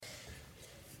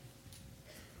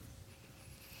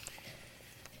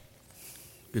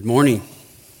Good morning.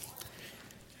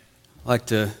 I'd like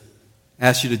to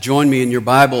ask you to join me in your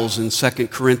Bibles in 2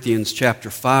 Corinthians chapter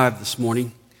 5 this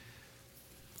morning.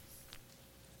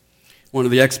 One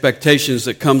of the expectations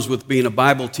that comes with being a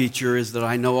Bible teacher is that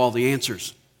I know all the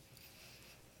answers.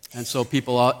 And so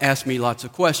people ask me lots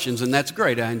of questions, and that's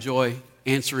great. I enjoy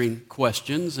answering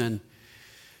questions, and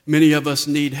many of us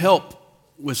need help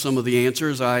with some of the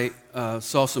answers. I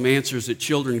saw some answers that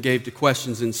children gave to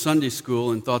questions in Sunday school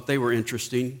and thought they were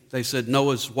interesting. They said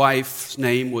Noah's wife's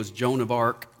name was Joan of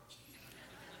Arc.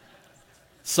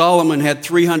 Solomon had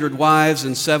 300 wives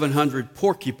and 700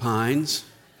 porcupines.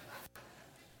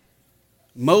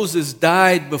 Moses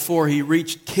died before he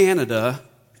reached Canada,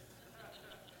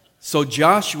 so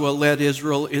Joshua led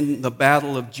Israel in the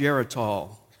battle of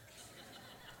Jericho.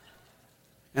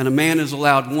 And a man is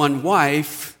allowed one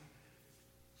wife,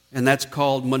 and that's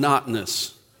called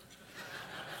monotonous.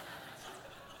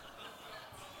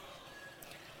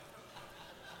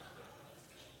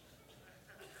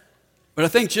 But I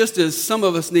think just as some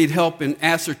of us need help in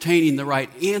ascertaining the right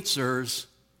answers,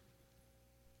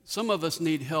 some of us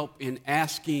need help in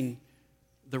asking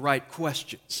the right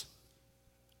questions.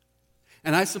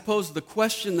 And I suppose the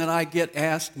question that I get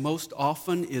asked most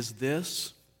often is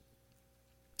this: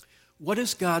 what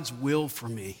is God's will for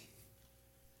me?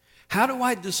 How do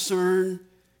I discern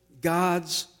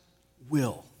God's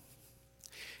will?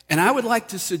 And I would like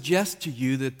to suggest to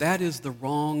you that that is the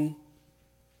wrong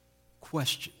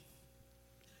question.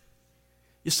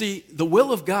 You see, the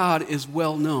will of God is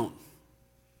well known.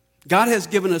 God has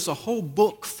given us a whole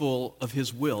book full of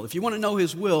His will. If you want to know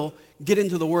His will, get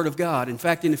into the Word of God. In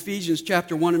fact, in Ephesians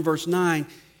chapter 1 and verse 9,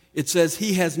 it says,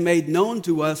 He has made known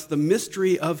to us the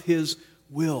mystery of His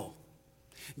will.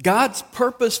 God's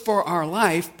purpose for our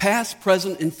life, past,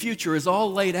 present, and future, is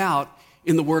all laid out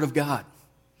in the Word of God.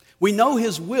 We know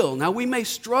His will. Now, we may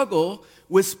struggle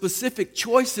with specific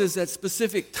choices at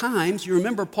specific times. You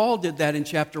remember Paul did that in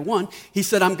chapter 1. He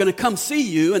said, I'm going to come see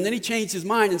you, and then he changed his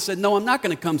mind and said, no, I'm not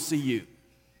going to come see you.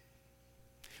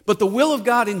 But the will of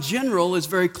God in general is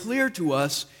very clear to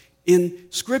us in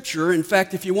Scripture. In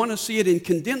fact, if you want to see it in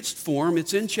condensed form,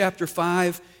 it's in chapter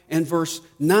 5 and verse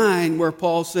 9, where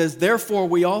Paul says, therefore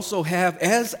we also have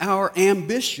as our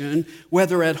ambition,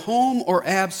 whether at home or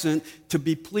absent, to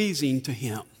be pleasing to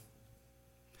Him.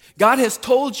 God has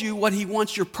told you what He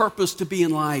wants your purpose to be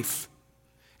in life.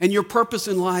 And your purpose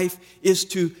in life is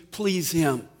to please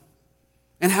Him.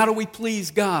 And how do we please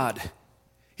God?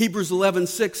 Hebrews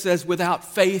 11:6 says, without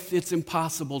faith it's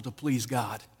impossible to please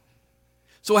God.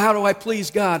 So how do I please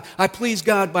God? I please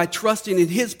God by trusting in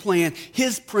His plan,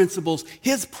 His principles,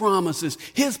 His promises,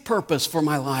 His purpose for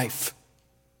my life.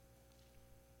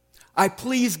 I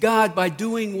please God by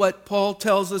doing what Paul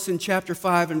tells us in chapter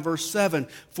 5 and verse 7,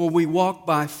 for we walk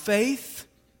by faith,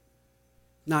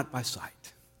 not by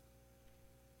sight.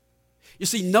 You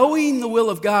see, knowing the will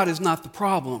of God is not the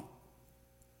problem.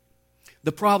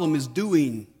 The problem is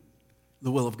doing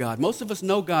the will of God. Most of us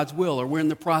know God's will, or we're in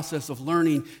the process of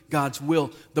learning God's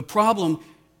will. The problem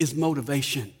is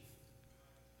motivation.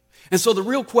 And so the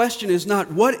real question is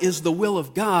not, what is the will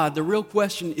of God? The real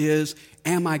question is,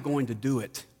 am I going to do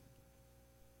it?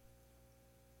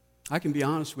 I can be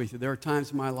honest with you, there are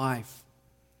times in my life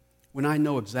when I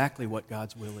know exactly what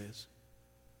God's will is.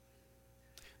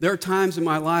 There are times in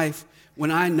my life when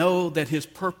I know that His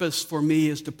purpose for me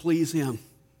is to please Him.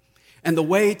 And the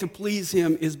way to please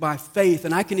Him is by faith.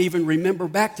 And I can even remember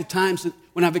back to times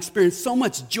when I've experienced so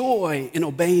much joy in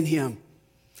obeying Him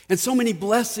and so many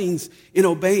blessings in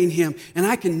obeying Him. And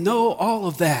I can know all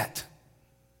of that.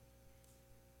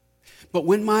 But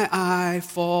when my eye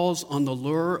falls on the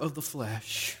lure of the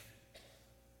flesh,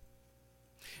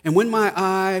 and when my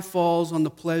eye falls on the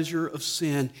pleasure of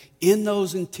sin, in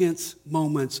those intense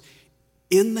moments,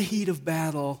 in the heat of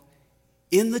battle,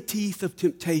 in the teeth of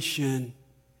temptation,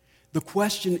 the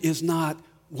question is not,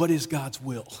 what is God's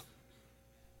will?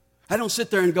 I don't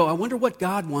sit there and go, I wonder what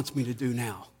God wants me to do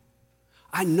now.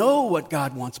 I know what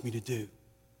God wants me to do.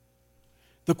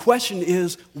 The question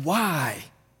is, why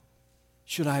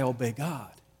should I obey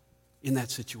God in that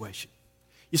situation?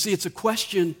 You see, it's a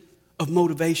question of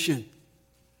motivation.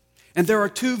 And there are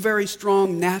two very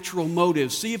strong natural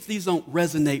motives. See if these don't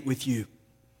resonate with you.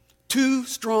 Two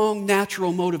strong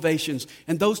natural motivations.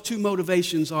 And those two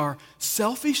motivations are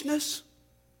selfishness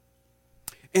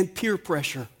and peer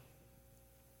pressure.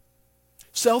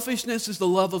 Selfishness is the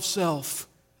love of self.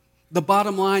 The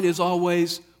bottom line is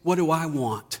always, what do I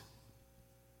want?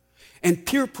 And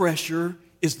peer pressure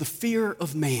is the fear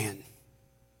of man.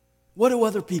 What do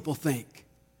other people think?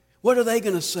 What are they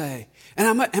going to say?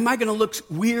 And am I going to look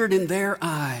weird in their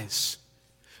eyes?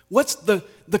 What's the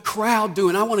crowd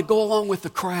doing? I want to go along with the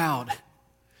crowd.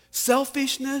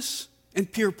 Selfishness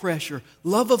and peer pressure.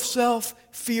 Love of self,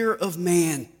 fear of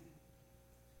man.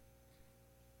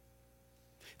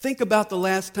 Think about the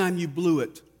last time you blew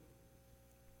it.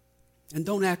 And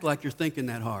don't act like you're thinking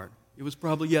that hard. It was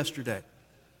probably yesterday.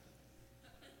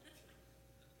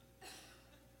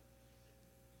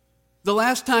 The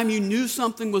last time you knew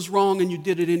something was wrong and you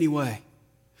did it anyway.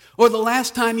 Or the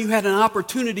last time you had an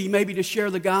opportunity maybe to share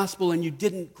the gospel and you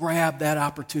didn't grab that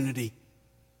opportunity.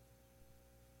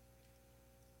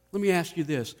 Let me ask you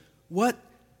this. What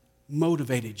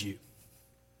motivated you?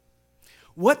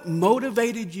 What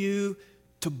motivated you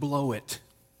to blow it?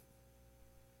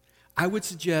 I would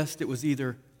suggest it was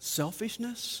either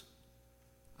selfishness,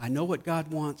 I know what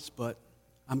God wants, but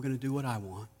I'm going to do what I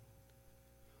want.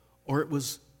 Or it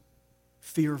was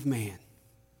fear of man.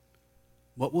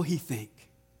 What will he think?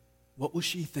 What will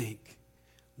she think?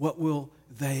 What will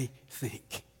they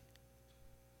think?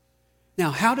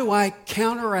 Now, how do I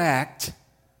counteract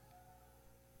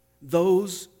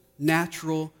those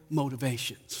natural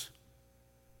motivations?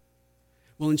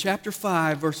 Well, in chapter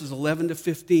 5, verses 11 to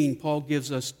 15, Paul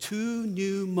gives us two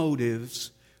new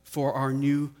motives for our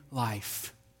new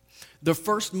life. The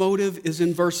first motive is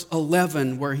in verse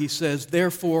 11, where he says,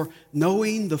 therefore,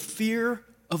 knowing the fear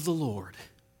of the Lord.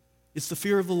 It's the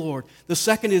fear of the Lord. The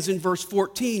second is in verse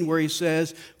 14, where he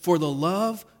says, for the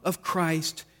love of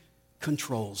Christ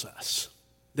controls us.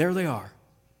 There they are.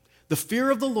 The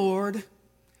fear of the Lord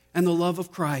and the love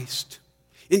of Christ.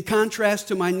 In contrast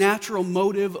to my natural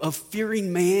motive of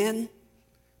fearing man,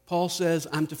 Paul says,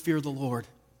 I'm to fear the Lord.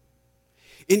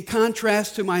 In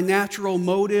contrast to my natural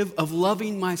motive of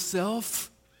loving myself,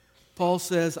 Paul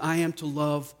says, I am to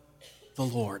love the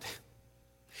Lord.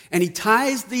 And he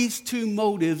ties these two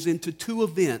motives into two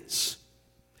events.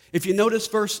 If you notice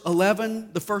verse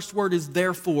 11, the first word is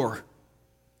therefore,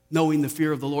 knowing the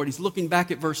fear of the Lord. He's looking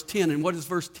back at verse 10, and what does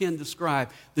verse 10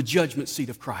 describe? The judgment seat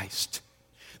of Christ.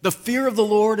 The fear of the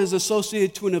Lord is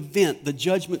associated to an event, the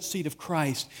judgment seat of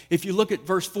Christ. If you look at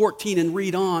verse 14 and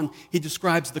read on, he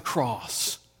describes the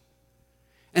cross.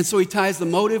 And so he ties the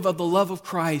motive of the love of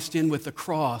Christ in with the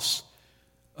cross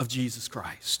of Jesus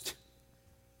Christ.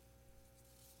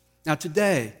 Now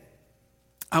today,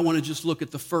 I want to just look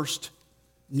at the first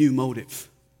new motive.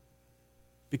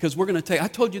 Because we're going to I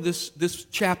told you this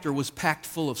chapter was packed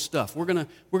full of stuff. We're going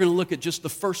to look at just the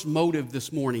first motive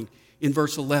this morning in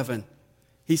verse 11.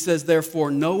 He says, therefore,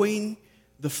 knowing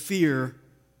the fear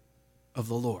of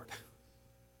the Lord.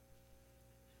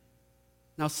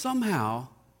 Now, somehow,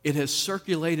 it has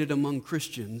circulated among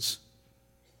Christians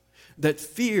that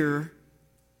fear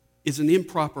is an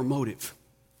improper motive,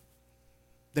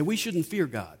 that we shouldn't fear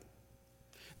God,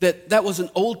 that was an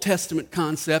Old Testament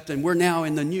concept and we're now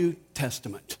in the New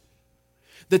Testament,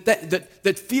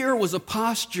 that fear was a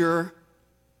posture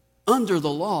under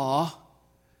the law,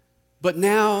 but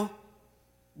now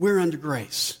we're under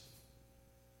grace.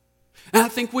 And I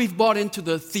think we've bought into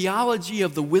the theology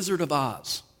of the Wizard of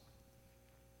Oz.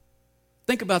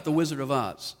 Think about the Wizard of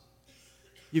Oz.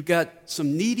 You've got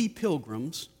some needy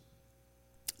pilgrims.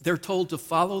 They're told to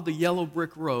follow the yellow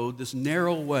brick road, this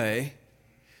narrow way.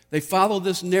 They follow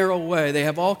this narrow way. They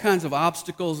have all kinds of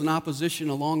obstacles and opposition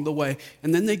along the way.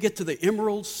 And then they get to the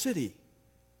Emerald City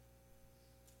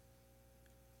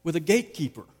with a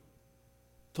gatekeeper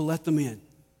to let them in.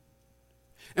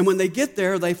 And when they get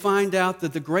there, they find out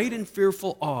that the great and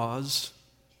fearful Oz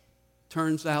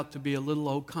turns out to be a little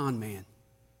old con man.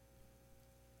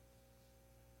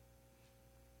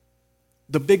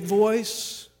 The big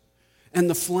voice and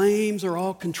the flames are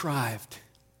all contrived.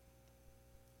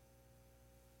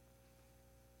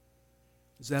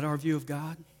 Is that our view of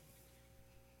God?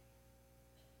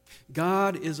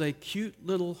 God is a cute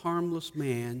little harmless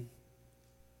man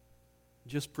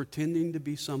just pretending to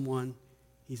be someone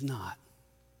he's not.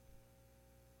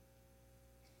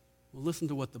 Well, listen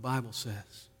to what the Bible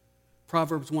says.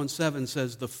 Proverbs 1:7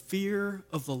 says, the fear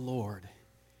of the Lord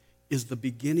is the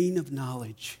beginning of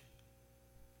knowledge.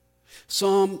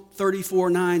 Psalm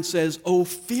 34:9 says, oh,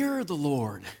 fear the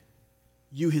Lord,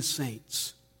 you his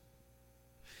saints.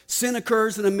 Sin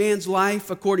occurs in a man's life,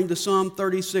 according to Psalm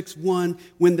 36:1,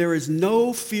 when there is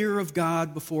no fear of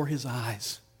God before his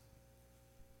eyes.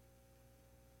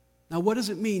 Now, what does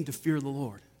it mean to fear the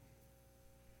Lord?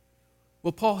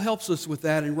 Well, Paul helps us with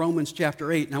that in Romans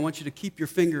chapter 8, and I want you to keep your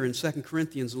finger in 2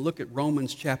 Corinthians and look at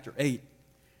Romans chapter 8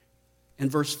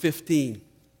 and verse 15.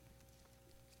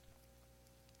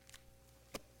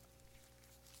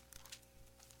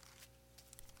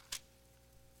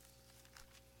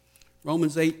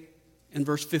 Romans 8 and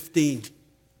verse 15.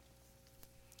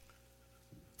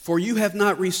 For you have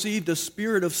not received a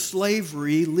spirit of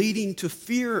slavery leading to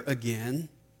fear again,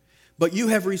 but you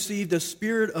have received a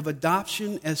spirit of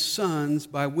adoption as sons,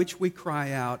 by which we cry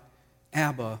out,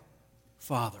 Abba,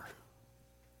 Father.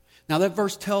 Now that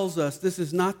verse tells us this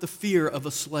is not the fear of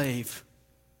a slave.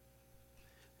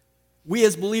 We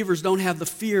as believers don't have the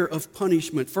fear of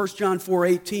punishment. 1 John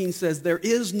 4:18 says, there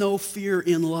is no fear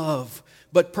in love,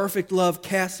 but perfect love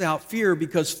casts out fear,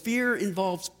 because fear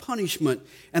involves punishment,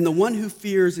 and the one who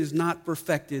fears is not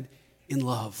perfected in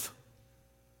love.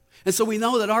 And so we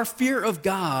know that our fear of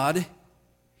God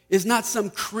is not some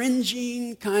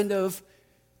cringing kind of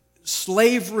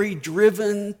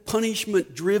slavery-driven,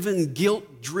 punishment-driven,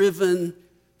 guilt-driven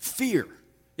fear.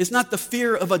 It's not the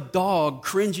fear of a dog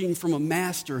cringing from a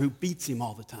master who beats him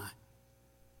all the time.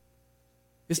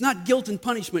 It's not guilt and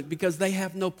punishment, because they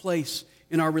have no place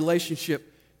in our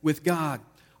relationship with God.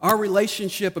 Our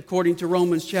relationship, according to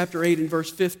Romans chapter 8 and verse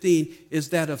 15, is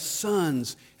that of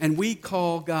sons. And we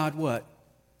call God what?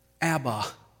 Abba,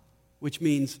 which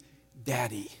means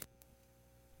daddy.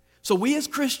 So we as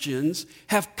Christians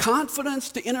have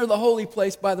confidence to enter the holy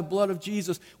place by the blood of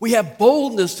Jesus. We have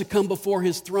boldness to come before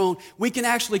his throne. We can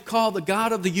actually call the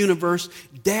God of the universe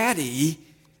daddy,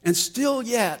 and still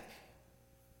yet,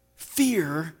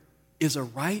 fear is a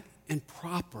right and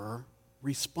proper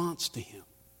response to him.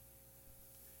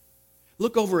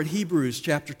 Look over at Hebrews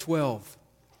chapter 12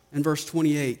 and verse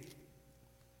 28.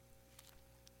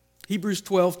 Hebrews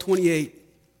 12:28.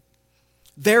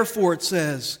 Therefore it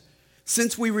says,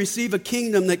 since we receive a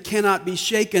kingdom that cannot be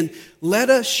shaken, let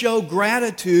us show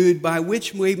gratitude by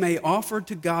which we may offer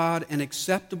to God an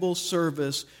acceptable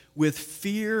service with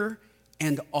fear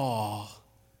and awe.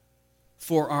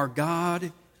 For our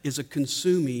God is a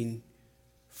consuming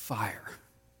fire.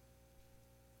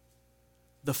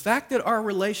 The fact that our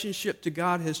relationship to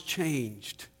God has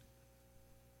changed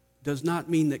does not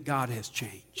mean that God has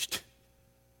changed.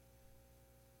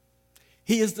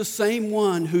 He is the same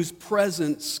one whose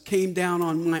presence came down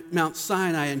on Mount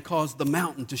Sinai and caused the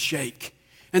mountain to shake.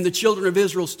 And the children of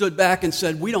Israel stood back and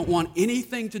said, we don't want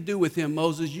anything to do with him,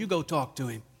 Moses. You go talk to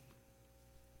him.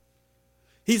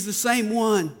 He's the same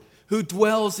one who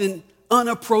dwells in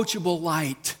unapproachable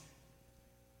light.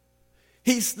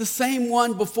 He's the same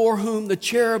one before whom the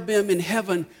cherubim in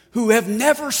heaven, who have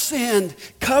never sinned,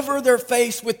 cover their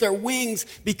face with their wings,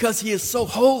 because he is so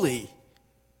holy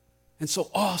and so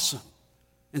awesome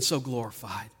and so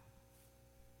glorified.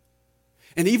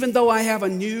 And even though I have a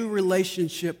new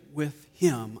relationship with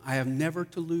him, I have never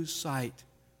to lose sight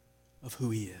of who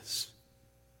he is.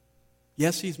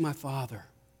 Yes, he's my Father,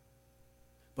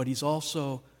 but he's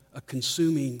also a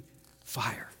consuming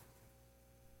fire.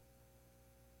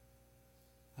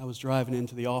 I was driving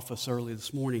into the office early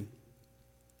this morning,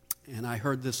 and I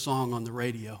heard this song on the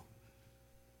radio,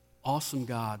 Awesome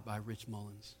God by Rich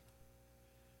Mullins.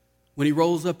 When he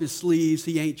rolls up his sleeves,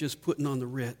 he ain't just putting on the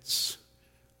Ritz.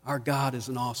 Our God is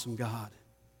an awesome God.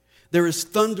 There is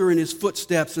thunder in his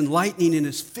footsteps and lightning in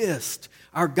his fist.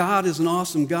 Our God is an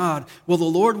awesome God. Well, the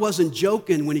Lord wasn't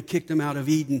joking when he kicked him out of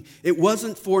Eden. It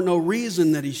wasn't for no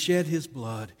reason that he shed his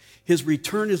blood. His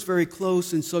return is very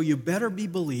close, and so you better be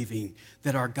believing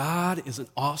that our God is an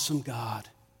awesome God.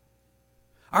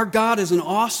 Our God is an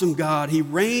awesome God. He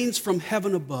reigns from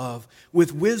heaven above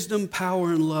with wisdom,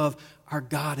 power, and love. Our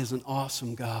God is an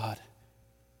awesome God.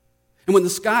 And when the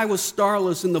sky was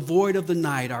starless in the void of the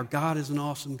night, our God is an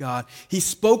awesome God. He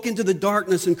spoke into the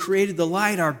darkness and created the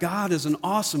light. Our God is an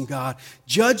awesome God.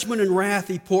 Judgment and wrath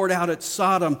he poured out at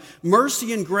Sodom.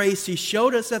 Mercy and grace he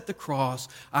showed us at the cross.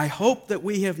 I hope that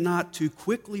we have not too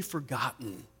quickly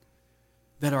forgotten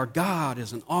that our God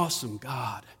is an awesome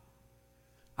God.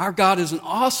 Our God is an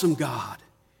awesome God.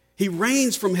 He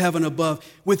reigns from heaven above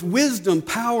with wisdom,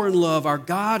 power, and love. Our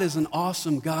God is an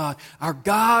awesome God. Our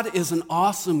God is an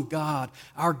awesome God.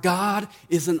 Our God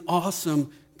is an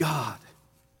awesome God.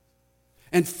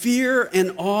 And fear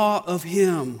and awe of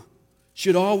him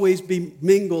should always be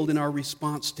mingled in our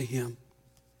response to him.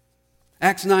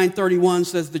 Acts 9:31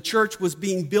 says the church was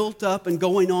being built up and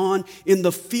going on in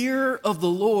the fear of the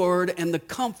Lord and the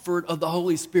comfort of the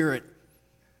Holy Spirit.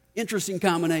 Interesting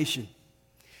combination.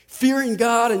 Fearing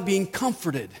God and being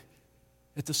comforted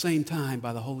at the same time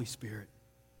by the Holy Spirit.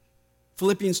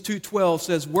 Philippians 2:12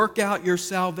 says, work out your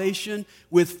salvation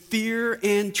with fear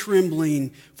and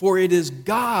trembling, for it is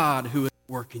God who is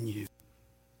working you.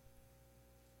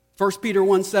 1 Peter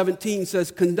 1:17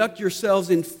 says, conduct yourselves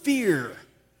in fear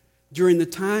during the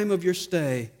time of your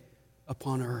stay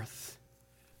upon earth.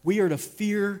 We are to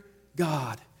fear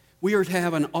God. We are to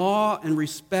have an awe and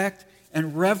respect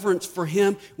and reverence for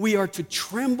him. We are to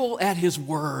tremble at his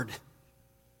word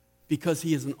because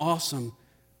he is an awesome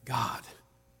God.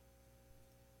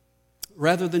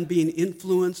 Rather than being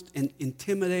influenced and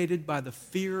intimidated by the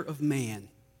fear of man,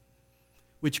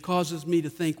 which causes me to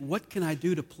think, what can I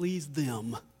do to please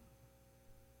them?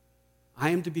 I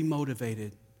am to be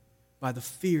motivated by the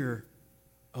fear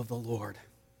of the Lord.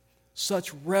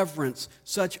 Such reverence,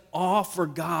 such awe for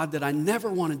God that I never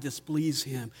want to displease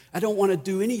Him. I don't want to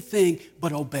do anything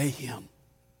but obey Him.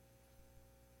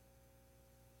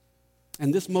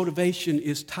 And this motivation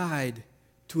is tied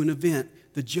to an event,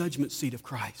 the judgment seat of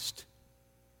Christ.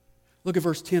 Look at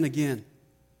verse 10 again.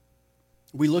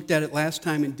 We looked at it last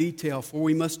time in detail. For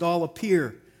we must all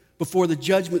appear before the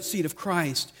judgment seat of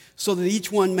Christ, so that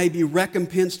each one may be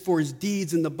recompensed for his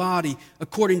deeds in the body,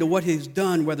 according to what he has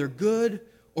done, whether good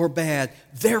or bad.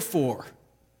 Therefore,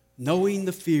 knowing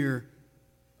the fear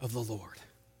of the Lord.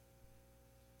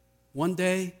 One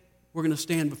day, we're going to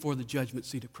stand before the judgment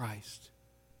seat of Christ.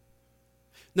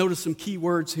 Notice some key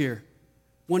words here.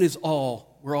 One is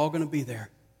all. We're all going to be there.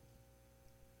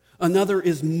 Another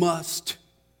is must.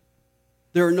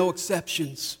 There are no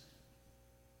exceptions.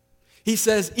 He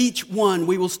says each one,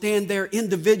 we will stand there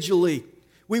individually.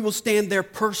 We will stand there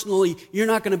personally. You're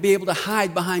not going to be able to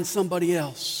hide behind somebody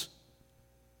else.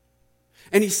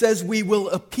 And he says we will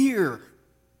appear.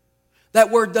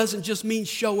 That word doesn't just mean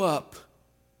show up.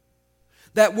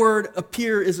 That word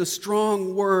appear is a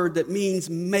strong word that means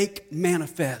make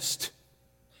manifest.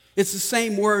 It's the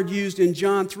same word used in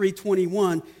John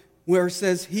 3:21 where it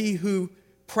says, he who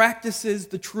practices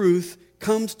the truth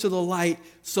comes to the light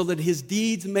so that his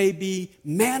deeds may be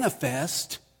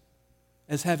manifest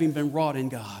as having been wrought in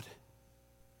God.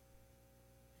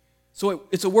 So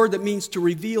it's a word that means to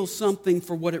reveal something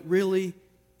for what it really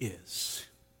is.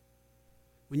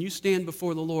 When you stand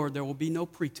before the Lord, there will be no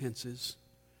pretenses.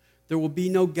 There will be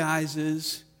no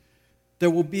guises. There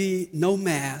will be no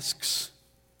masks.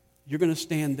 You're going to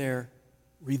stand there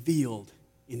revealed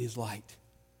in His light.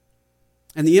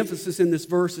 And the emphasis in this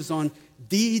verse is on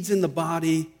deeds in the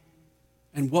body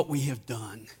and what we have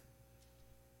done.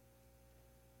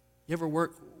 You ever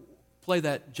play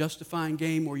that justifying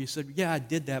game where you said, yeah, I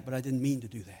did that, but I didn't mean to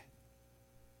do that?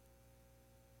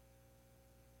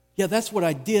 Yeah, that's what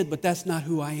I did, but that's not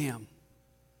who I am.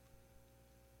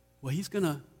 Well, He's going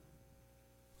to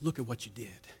look at what you did.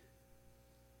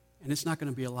 And it's not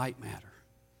going to be a light matter.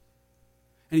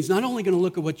 And He's not only going to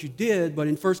look at what you did, but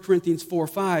in 1 Corinthians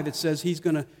 4:5, it says He's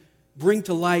going to bring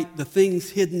to light the things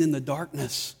hidden in the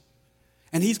darkness.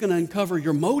 And He's going to uncover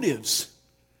your motives.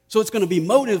 So it's going to be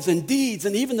motives and deeds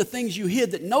and even the things you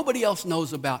hid that nobody else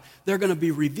knows about. They're going to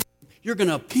be revealed. You're going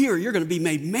to appear. You're going to be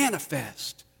made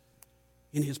manifest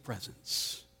in His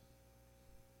presence.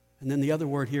 And then the other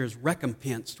word here is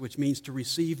recompensed, which means to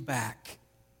receive back.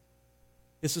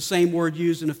 It's the same word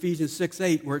used in Ephesians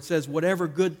 6:8, where it says, whatever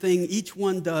good thing each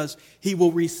one does, he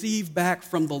will receive back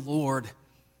from the Lord.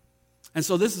 And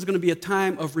so this is going to be a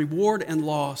time of reward and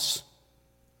loss.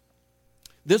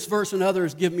 This verse and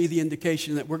others give me the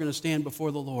indication that we're going to stand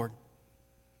before the Lord.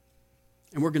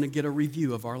 And we're going to get a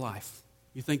review of our life.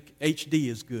 You think HD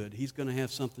is good. He's going to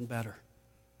have something better.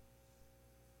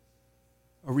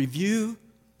 A review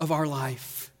of our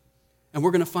life. And we're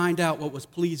going to find out what was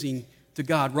pleasing to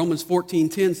God. Romans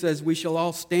 14:10 says, we shall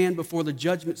all stand before the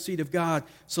judgment seat of God,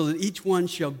 so that each one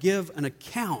shall give an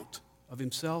account of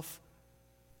himself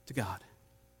to God.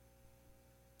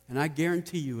 And I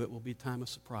guarantee you it will be a time of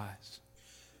surprise.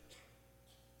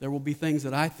 There will be things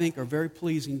that I think are very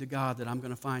pleasing to God that I'm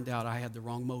going to find out I had the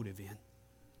wrong motive in.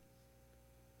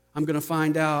 I'm going to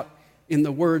find out in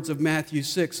the words of Matthew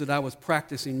 6 that I was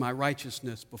practicing my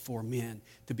righteousness before men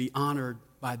to be honored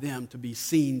by them, to be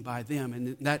seen by them. And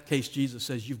in that case, Jesus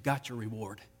says, you've got your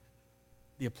reward,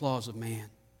 the applause of man.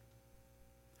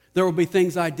 There will be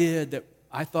things I did that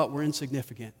I thought were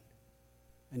insignificant.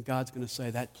 And God's going to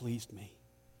say, that pleased me.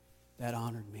 That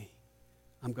honored me.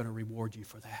 I'm going to reward you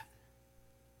for that.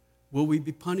 Will we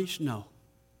be punished? No.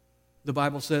 The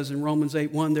Bible says in Romans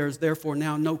 8:1, there is therefore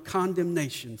now no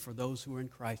condemnation for those who are in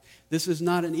Christ. This is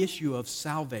not an issue of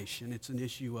salvation. It's an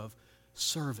issue of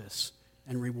service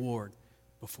and reward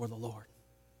before the Lord.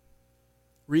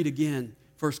 Read again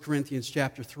 1 Corinthians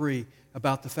chapter 3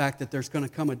 about the fact that there's going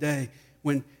to come a day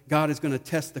when God is going to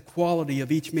test the quality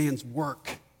of each man's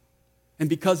work. And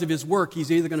because of his work,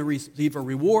 he's either going to receive a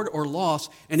reward or loss.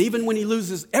 And even when he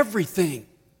loses everything,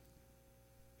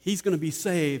 he's going to be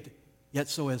saved, yet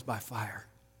so as by fire.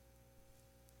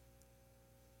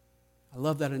 I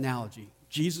love that analogy.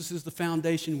 Jesus is the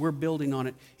foundation. We're building on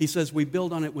it. He says we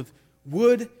build on it with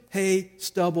wood, hay,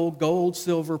 stubble, gold,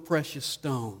 silver, precious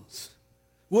stones.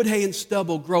 Wood, hay, and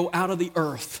stubble grow out of the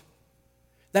earth.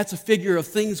 That's a figure of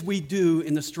things we do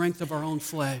in the strength of our own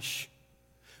flesh.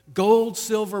 Gold,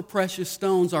 silver, precious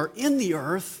stones are in the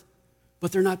earth,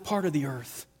 but they're not part of the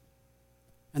earth.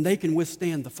 And they can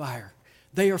withstand the fire.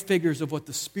 They are figures of what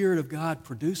the Spirit of God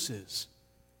produces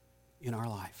in our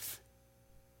life.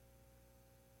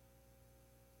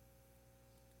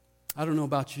 I don't know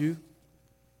about you,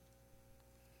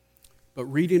 but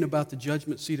reading about the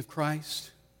judgment seat of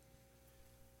Christ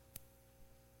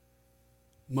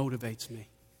motivates me.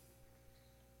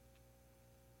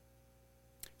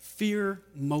 Fear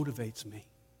motivates me.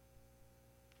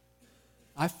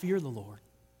 I fear the Lord.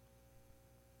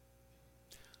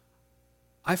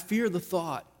 I fear the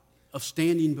thought of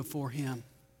standing before Him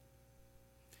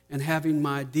and having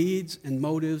my deeds and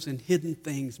motives and hidden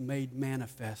things made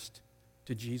manifest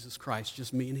to Jesus Christ,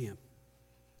 just me and Him.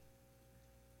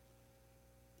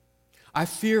 I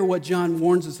fear what John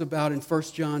warns us about in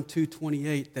 1 John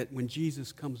 2:28, that when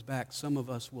Jesus comes back, some of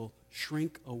us will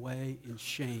shrink away in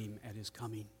shame at His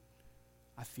coming.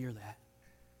 I fear that.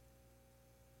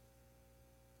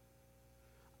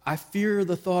 I fear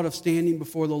the thought of standing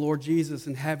before the Lord Jesus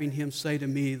and having Him say to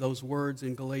me those words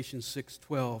in Galatians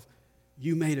 6:12,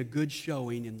 "You made a good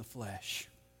showing in the flesh.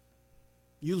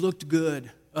 You looked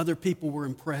good. Other people were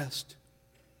impressed.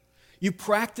 You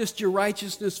practiced your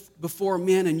righteousness before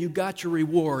men and you got your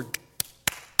reward.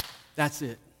 That's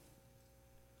it.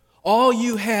 All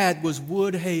you had was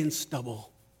wood, hay, and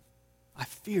stubble." I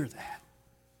fear that.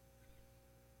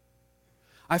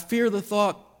 I fear the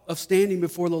thought of standing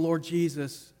before the Lord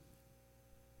Jesus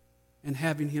and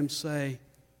having Him say,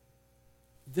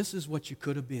 "This is what you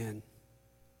could have been,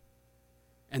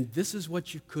 and this is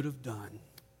what you could have done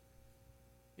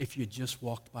if you just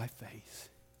walked by faith,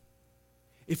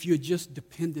 if you had just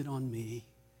depended on me,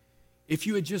 if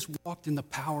you had just walked in the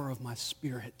power of my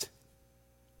Spirit."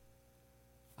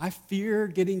 I fear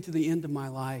getting to the end of my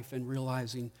life and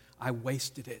realizing I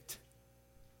wasted it,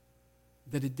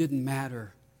 that it didn't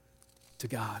matter to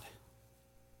God.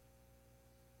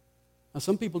 Now,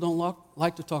 some people don't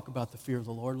like to talk about the fear of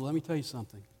the Lord. Well, let me tell you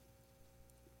something.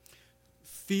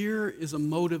 Fear is a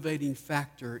motivating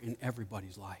factor in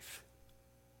everybody's life.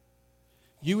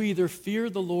 You either fear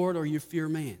the Lord or you fear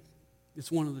man.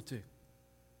 It's one of the two. In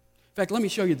fact, let me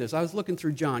show you this. I was looking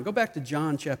through John. Go back to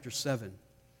John chapter 7.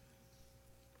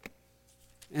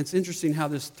 And it's interesting how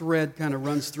this thread kind of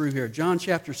runs through here. John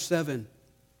chapter 7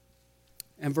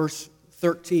 and verse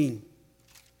 13.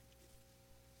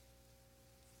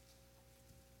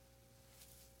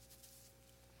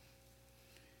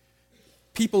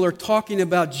 People are talking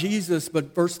about Jesus,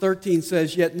 but verse 13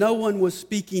 says, "Yet no one was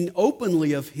speaking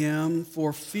openly of Him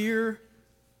for fear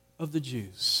of the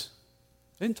Jews."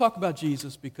 They didn't talk about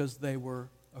Jesus because they were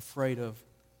afraid of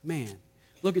man.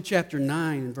 Look at chapter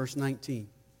 9 and verse 19.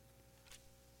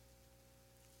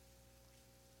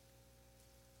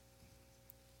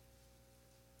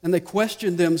 And they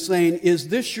questioned them, saying, "Is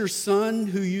this your son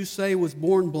who you say was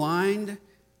born blind?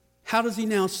 How does he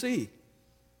now see?"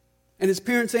 And his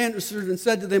parents answered and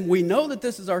said to them, "We know that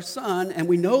this is our son, and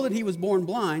we know that he was born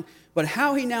blind, but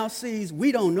how he now sees,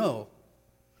 we don't know.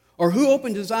 Or who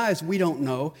opened his eyes, we don't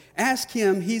know. Ask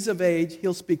him, he's of age,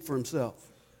 he'll speak for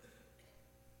himself."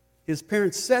 His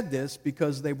parents said this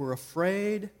because they were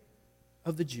afraid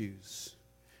of the Jews.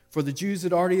 For the Jews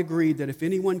had already agreed that if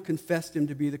anyone confessed him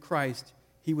to be the Christ,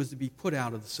 he was to be put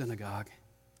out of the synagogue.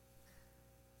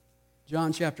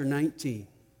 John chapter 19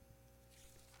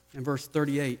 and verse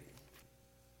 38.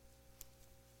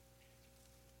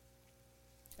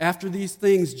 After these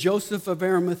things, Joseph of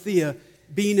Arimathea,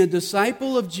 being a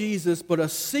disciple of Jesus, but a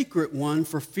secret one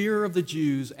for fear of the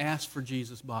Jews, asked for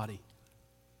Jesus' body.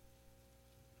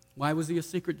 Why was he a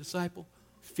secret disciple?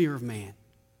 Fear of man.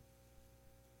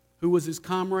 Who was his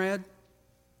comrade?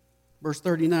 Verse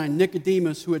 39,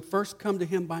 Nicodemus, who had first come to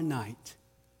him by night.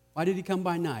 Why did he come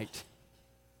by night?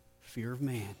 Fear of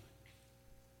man.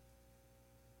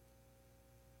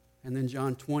 And then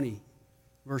John 20,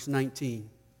 verse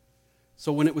 19.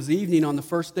 So when it was evening on the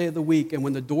first day of the week, and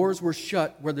when the doors were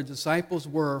shut where the disciples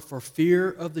were for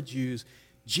fear of the Jews,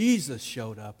 Jesus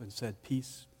showed up and said,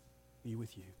 "Peace be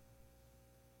with you."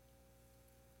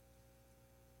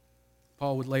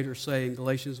 Paul would later say in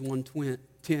Galatians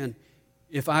 1:10,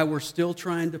 "If I were still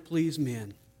trying to please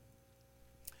men,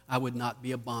 I would not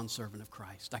be a bondservant of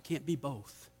Christ." I can't be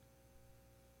both.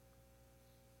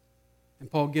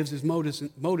 And Paul gives his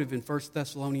motive in 1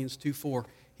 Thessalonians 2:4.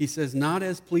 He says, "Not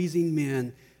as pleasing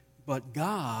men, but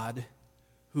God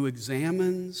who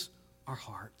examines our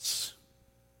hearts."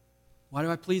 Why do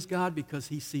I please God? Because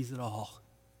He sees it all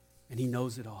and He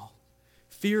knows it all.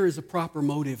 Fear is a proper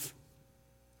motive.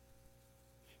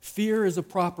 Fear is a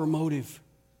proper motive.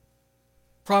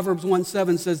 Proverbs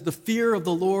 1:7 says, the fear of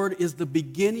the Lord is the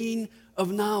beginning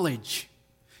of knowledge.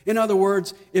 In other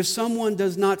words, if someone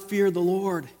does not fear the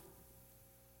Lord,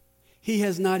 he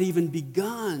has not even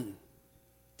begun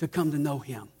to come to know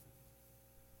him.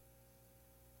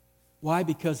 Why?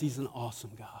 Because he's an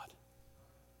awesome God.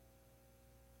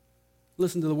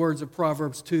 Listen to the words of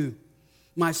Proverbs 2.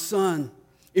 My son,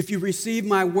 if you receive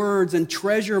my words and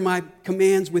treasure my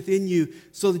commands within you,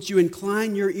 so that you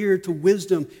incline your ear to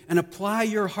wisdom and apply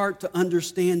your heart to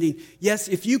understanding. Yes,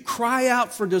 if you cry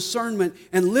out for discernment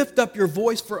and lift up your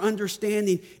voice for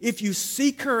understanding, if you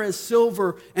seek her as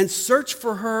silver and search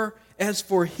for her as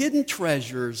for hidden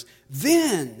treasures,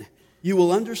 then you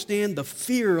will understand the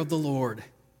fear of the Lord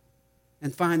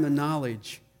and find the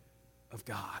knowledge of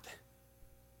God.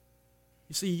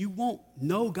 You see, you won't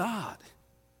know God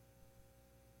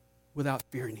without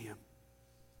fearing him.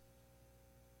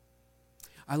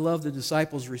 I love the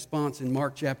disciples' response in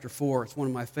Mark chapter 4. It's one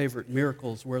of my favorite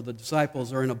miracles, where the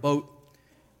disciples are in a boat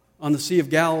on the Sea of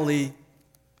Galilee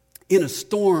in a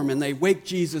storm, and they wake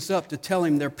Jesus up to tell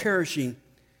him they're perishing.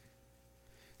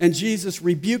 And Jesus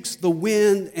rebukes the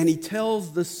wind, and he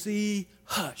tells the sea,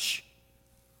 hush.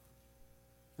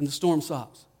 And the storm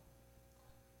stops.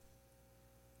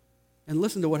 And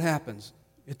listen to what happens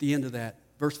at the end of that,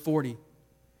 verse 40.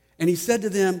 And he said to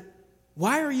them,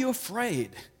 why are you afraid?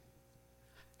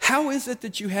 How is it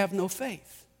that you have no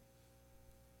faith?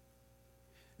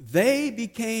 They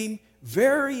became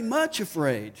very much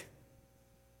afraid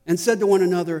and said to one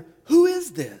another, who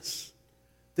is this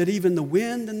that even the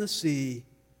wind and the sea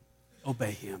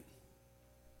obey him?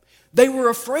 They were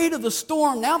afraid of the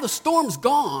storm. Now the storm's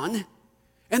gone,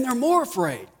 and they're more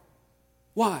afraid.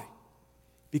 Why?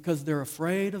 Because they're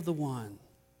afraid of the one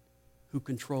who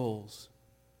controls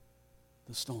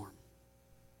the storm.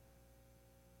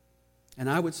 And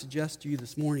I would suggest to you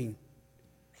this morning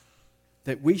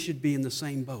that we should be in the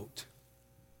same boat,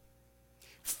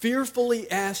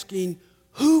 fearfully asking,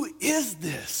 who is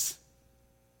this?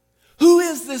 Who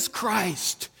is this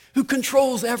Christ who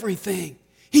controls everything?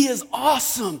 He is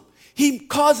awesome. He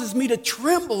causes me to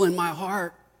tremble in my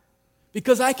heart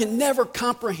because I can never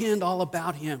comprehend all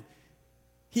about him.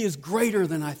 He is greater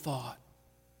than I thought.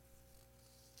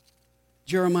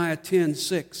 Jeremiah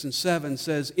 10:6 and 7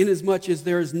 says, inasmuch as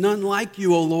there is none like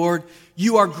you, O Lord,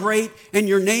 you are great, and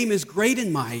your name is great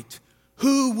in might.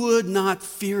 Who would not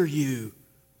fear you,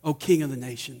 O King of the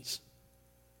nations?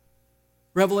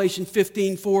 Revelation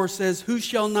 15:4 says, who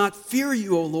shall not fear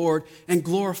you, O Lord, and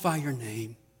glorify your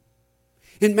name?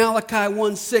 In Malachi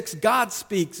 1:6, God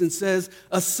speaks and says,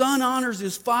 a son honors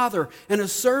his father, and a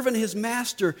servant his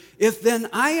master. If then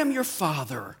I am your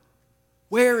father,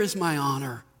 where is my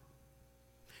honor?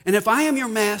 And if I am your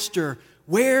master,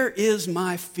 where is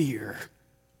my fear?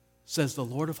 Says the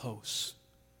Lord of hosts.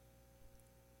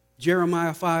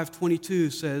 Jeremiah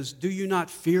 5:22 says, do you not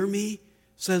fear me,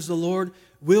 says the Lord?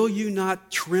 Will you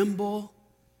not tremble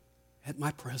at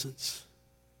my presence?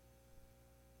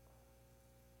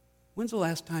 When's the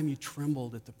last time you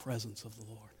trembled at the presence of the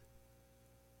Lord?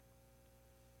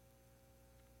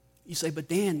 You say, but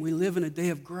Dan, we live in a day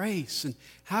of grace, and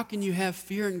how can you have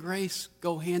fear and grace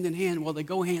go hand in hand? Well, they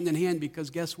go hand in hand because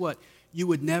guess what? You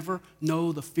would never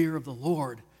know the fear of the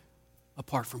Lord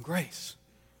apart from grace.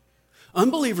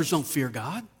 Unbelievers don't fear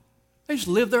God. They just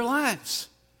live their lives.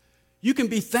 You can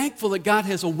be thankful that God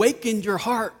has awakened your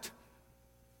heart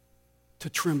to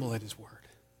tremble at his word.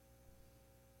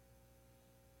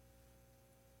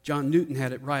 John Newton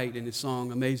had it right in his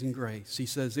song, Amazing Grace. He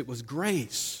says, it was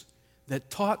grace that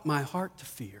taught my heart to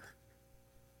fear,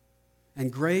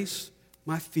 and grace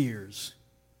my fears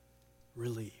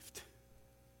relieved.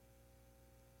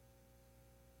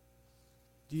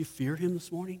 Do you fear him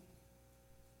this morning?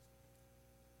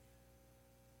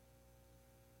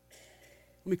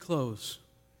 Let me close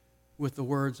with the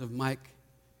words of Mike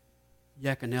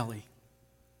Yaconelli.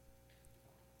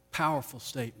 Powerful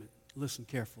statement. Listen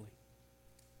carefully.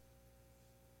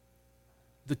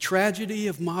 The tragedy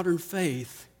of modern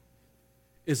faith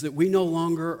is that we no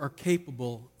longer are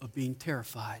capable of being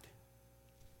terrified.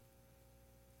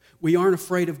 We aren't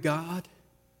afraid of God.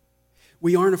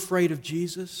 We aren't afraid of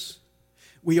Jesus.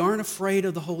 We aren't afraid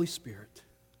of the Holy Spirit.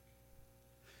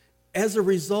 As a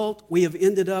result, we have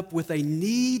ended up with a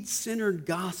need-centered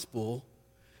gospel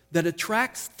that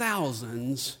attracts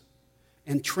thousands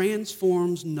and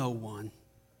transforms no one.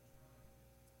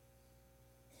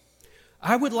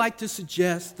 I would like to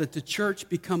suggest that the church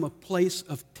become a place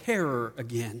of terror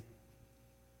again.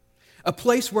 A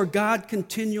place where God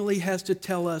continually has to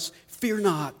tell us, fear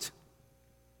not.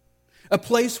 A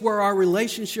place where our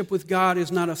relationship with God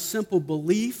is not a simple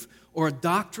belief or a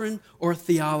doctrine or a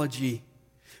theology,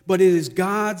 but it is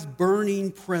God's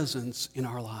burning presence in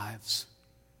our lives.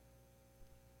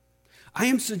 I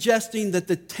am suggesting that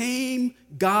the tame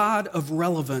God of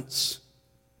relevance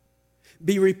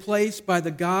be replaced by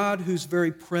the God whose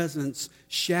very presence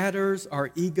shatters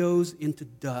our egos into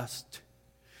dust,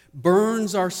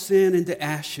 burns our sin into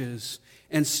ashes,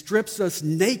 and strips us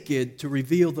naked to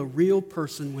reveal the real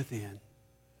person within.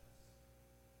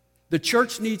 The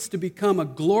church needs to become a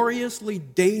gloriously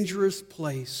dangerous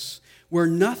place where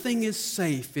nothing is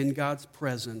safe in God's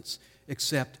presence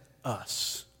except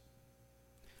us.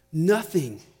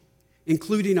 Nothing,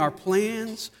 including our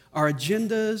plans, our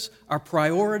agendas, our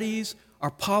priorities,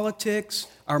 our politics,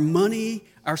 our money,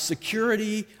 our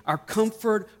security, our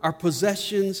comfort, our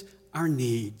possessions, our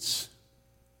needs.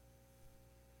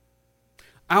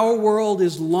 Our world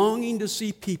is longing to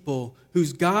see people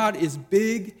whose God is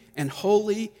big and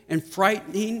holy and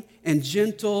frightening and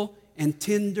gentle and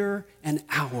tender and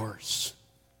ours.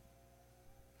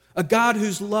 A God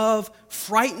whose love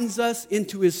frightens us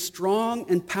into his strong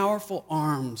and powerful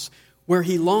arms, where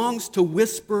he longs to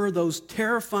whisper those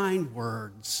terrifying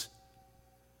words,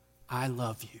 I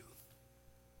love you.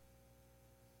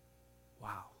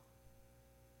 Wow.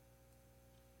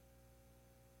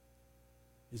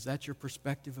 Is that your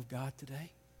perspective of God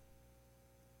today?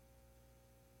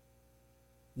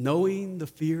 Knowing the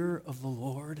fear of the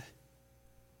Lord,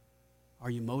 are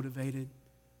you motivated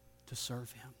to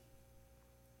serve him?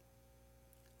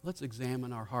 Let's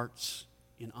examine our hearts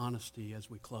in honesty as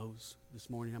we close this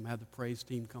morning. I'm going to have the praise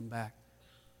team come back.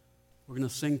 We're going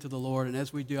to sing to the Lord, and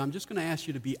as we do, I'm just going to ask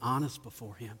you to be honest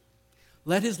before him.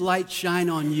 Let his light shine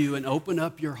on you and open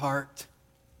up your heart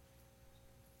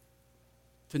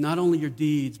to not only your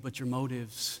deeds, but your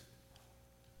motives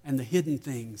and the hidden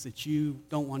things that you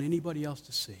don't want anybody else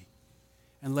to see.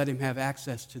 And let him have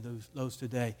access to those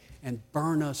today and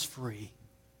burn us free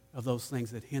of those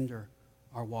things that hinder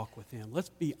our walk with him. Let's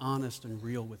be honest and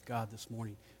real with God this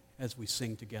morning as we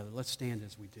sing together. Let's stand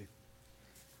as we do.